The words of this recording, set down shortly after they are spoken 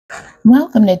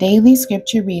Welcome to Daily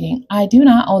Scripture Reading. I do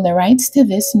not own the rights to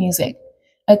this music.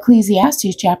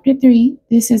 Ecclesiastes chapter 3,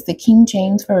 this is the King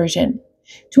James Version.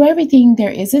 To everything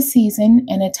there is a season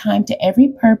and a time to every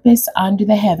purpose under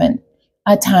the heaven,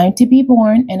 a time to be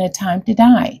born and a time to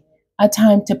die, a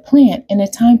time to plant and a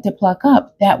time to pluck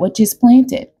up that which is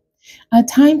planted, a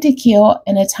time to kill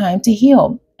and a time to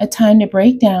heal, a time to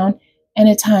break down and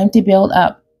a time to build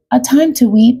up, a time to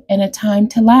weep and a time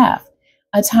to laugh,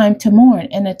 a time to mourn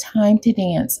and a time to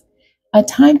dance, a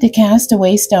time to cast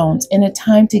away stones and a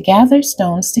time to gather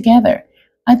stones together,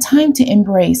 a time to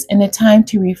embrace and a time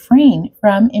to refrain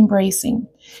from embracing,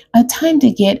 a time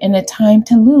to get and a time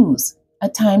to lose, a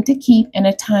time to keep and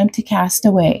a time to cast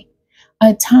away,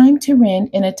 a time to rend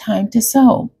and a time to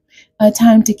sow, a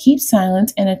time to keep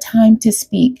silence and a time to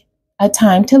speak, a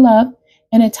time to love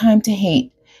and a time to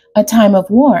hate, a time of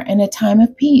war and a time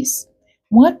of peace.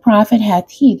 What profit hath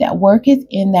he that worketh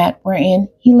in that wherein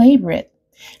he laboureth?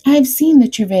 I have seen the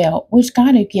travail which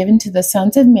God hath given to the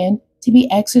sons of men to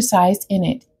be exercised in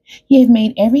it. He hath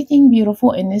made everything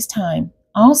beautiful in this time.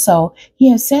 Also, he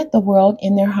hath set the world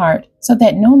in their heart, so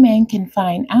that no man can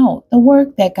find out the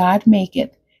work that God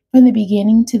maketh, from the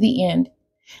beginning to the end.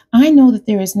 I know that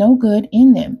there is no good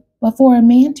in them, but for a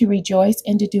man to rejoice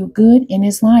and to do good in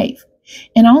his life,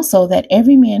 and also that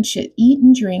every man should eat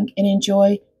and drink and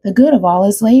enjoy the good of all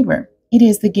his labor. It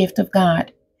is the gift of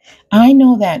God. I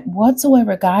know that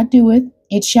whatsoever God doeth,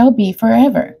 it shall be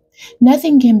forever.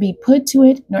 Nothing can be put to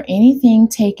it, nor anything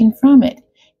taken from it.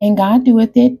 And God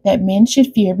doeth it, that men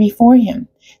should fear before him.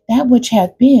 That which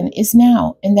hath been is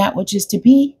now, and that which is to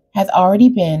be hath already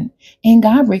been. And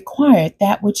God required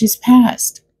that which is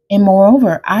past. And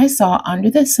moreover, I saw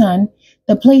under the sun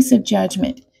the place of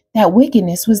judgment, that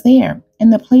wickedness was there,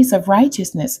 and the place of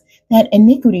righteousness, that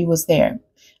iniquity was there.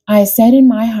 I said in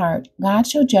my heart, God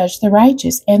shall judge the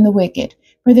righteous and the wicked,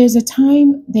 for there's a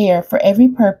time there for every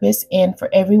purpose and for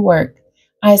every work.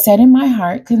 I said in my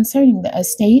heart concerning the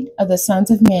estate of the sons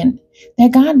of men,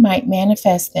 that God might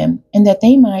manifest them, and that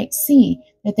they might see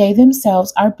that they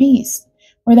themselves are beasts.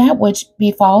 For that which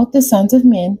befalleth the sons of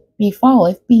men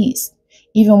befalleth beasts.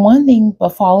 Even one thing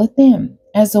befalleth them.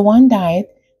 As the one dieth,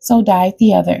 so dieth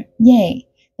the other. Yea,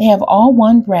 they have all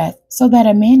one breath, so that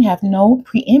a man have no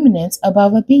preeminence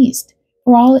above a beast.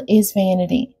 For all is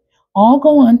vanity. All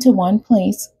go unto one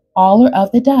place, all are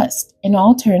of the dust, and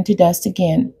all turn to dust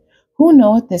again. Who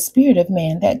knoweth the spirit of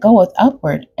man that goeth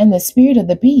upward, and the spirit of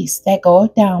the beast that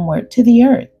goeth downward to the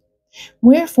earth?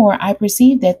 Wherefore I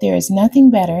perceive that there is nothing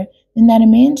better than that a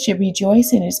man should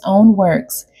rejoice in his own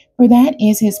works, for that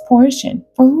is his portion.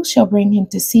 For who shall bring him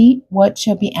to see what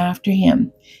shall be after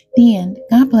him? The end.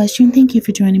 God bless you, and thank you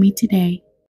for joining me today.